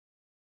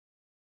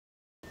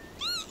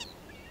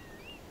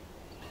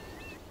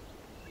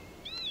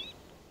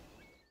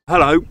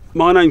Hello,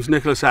 my name's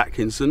Nicholas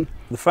Atkinson.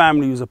 The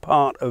family was a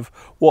part of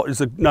what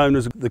is known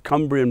as the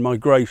Cumbrian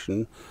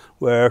migration,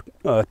 where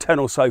 10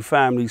 or so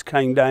families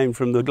came down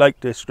from the Lake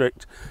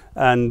District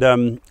and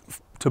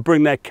to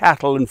bring their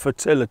cattle and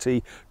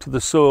fertility to the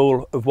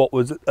soil of what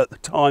was at the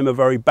time a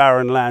very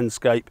barren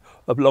landscape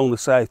along the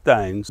South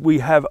Downs. We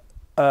have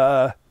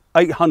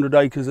 800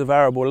 acres of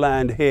arable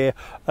land here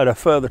and a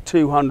further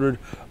 200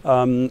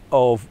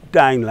 of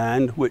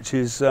downland, which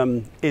is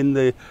in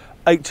the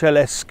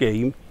HLS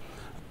scheme.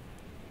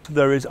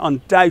 There is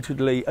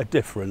undoubtedly a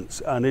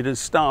difference, and it has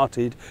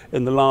started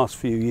in the last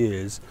few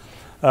years.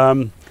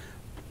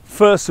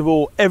 First of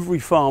all, every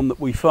farm that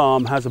we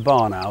farm has a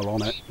barn owl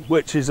on it,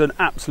 which is an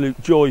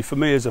absolute joy for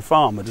me as a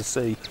farmer to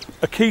see.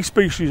 A key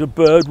species of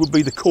bird would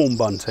be the corn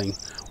bunting.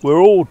 We're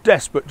all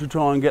desperate to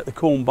try and get the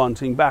corn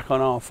bunting back on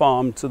our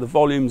farm to the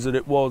volumes that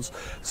it was,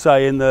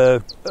 say, in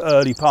the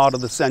early part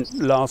of the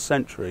last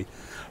century.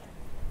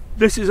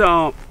 This is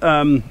our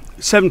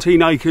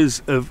 17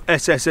 acres of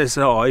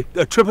SSSI.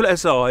 A triple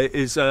SI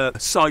is a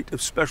site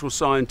of special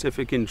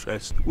scientific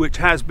interest, which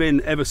has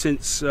been ever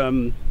since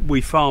we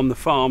farmed the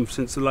farm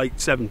since the late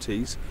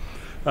 70s.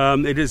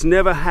 It has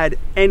never had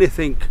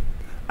anything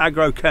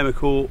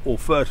agrochemical or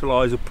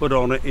fertiliser put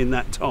on it in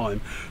that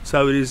time.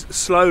 So it is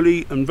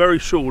slowly and very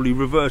surely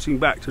reverting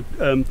back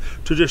to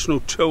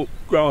traditional tilt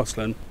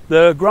grassland.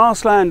 The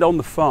grassland on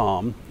the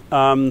farm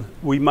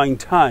we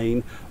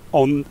maintain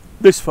on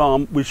this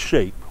farm with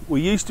sheep.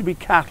 We used to be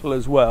cattle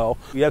as well.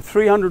 We have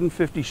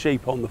 350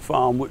 sheep on the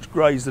farm which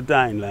graze the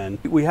downland.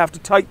 We have to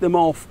take them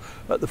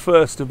off at the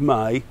 1st of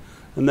May,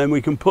 and then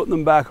we can put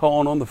them back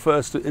on the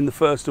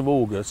 1st of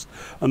August.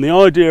 And the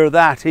idea of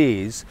that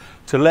is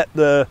to let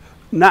the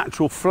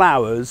natural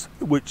flowers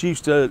which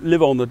used to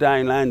live on the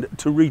downland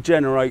to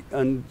regenerate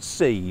and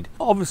seed.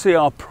 Obviously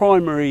our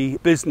primary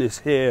business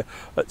here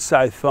at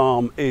South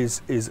Farm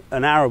is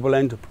an arable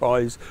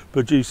enterprise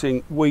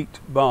producing wheat,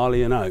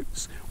 barley and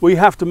oats. We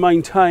have to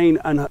maintain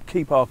and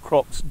keep our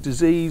crops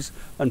disease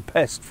and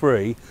pest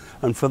free,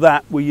 and for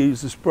that we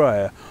use the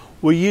sprayer.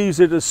 We use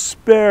it as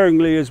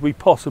sparingly as we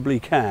possibly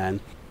can.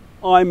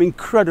 I'm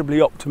incredibly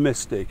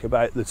optimistic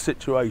about the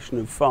situation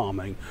of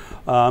farming.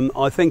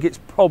 I think it's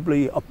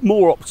probably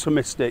more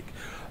optimistic,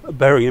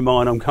 bearing in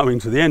mind I'm coming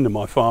to the end of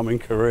my farming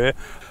career,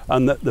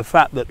 and that the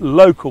fact that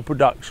local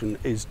production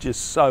is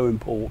just so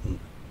important.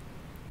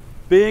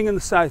 Being in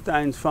the South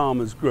Downs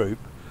Farmers Group,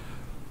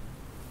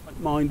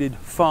 like-minded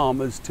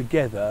farmers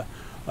together,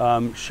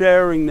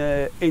 sharing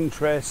their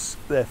interests,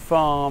 their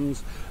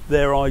farms,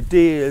 their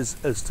ideas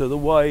as to the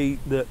way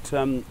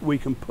that we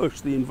can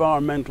push the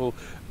environmental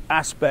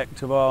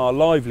aspect of our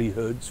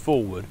livelihoods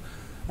forward.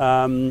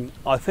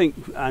 I think,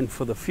 and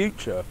for the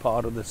future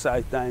part of the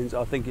South Downs,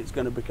 I think it's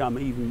going to become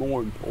even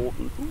more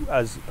important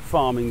as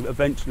farming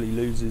eventually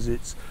loses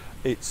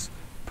its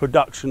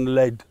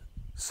production-led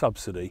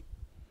subsidy.